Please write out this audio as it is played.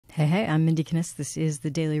Hey, I'm Mindy Kniss. This is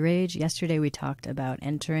the Daily Rage. Yesterday we talked about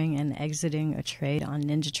entering and exiting a trade on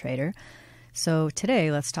NinjaTrader. So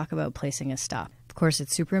today let's talk about placing a stop. Of course,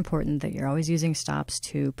 it's super important that you're always using stops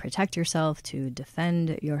to protect yourself, to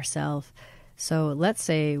defend yourself. So let's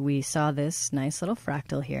say we saw this nice little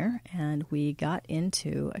fractal here and we got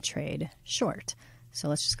into a trade short. So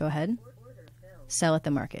let's just go ahead, sell at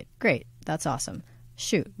the market. Great, that's awesome.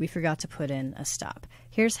 Shoot, we forgot to put in a stop.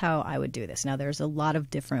 Here's how I would do this. Now, there's a lot of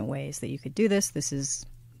different ways that you could do this. This is,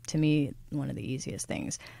 to me, one of the easiest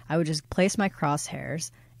things. I would just place my crosshairs,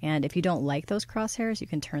 and if you don't like those crosshairs, you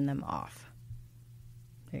can turn them off.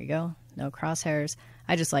 There you go. No crosshairs.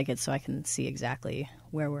 I just like it so I can see exactly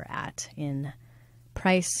where we're at in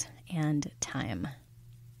price and time.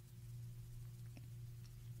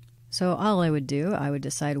 So all I would do, I would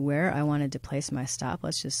decide where I wanted to place my stop.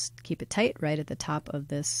 Let's just keep it tight right at the top of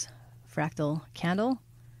this fractal candle.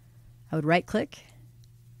 I would right click.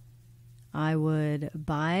 I would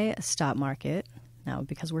buy a stop market. Now,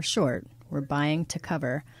 because we're short, we're buying to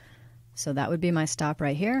cover. So that would be my stop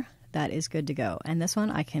right here. That is good to go. And this one,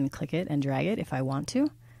 I can click it and drag it if I want to.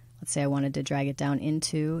 Let's say I wanted to drag it down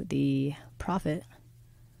into the profit.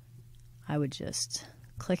 I would just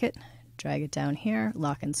click it, drag it down here,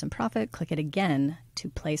 lock in some profit, click it again to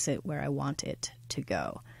place it where I want it to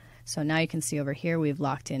go. So now you can see over here we've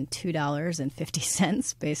locked in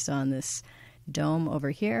 $2.50 based on this dome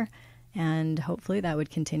over here, and hopefully that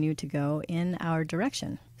would continue to go in our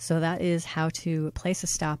direction. So that is how to place a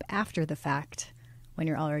stop after the fact when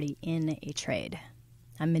you're already in a trade.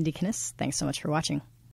 I'm Mindy Kniss. Thanks so much for watching.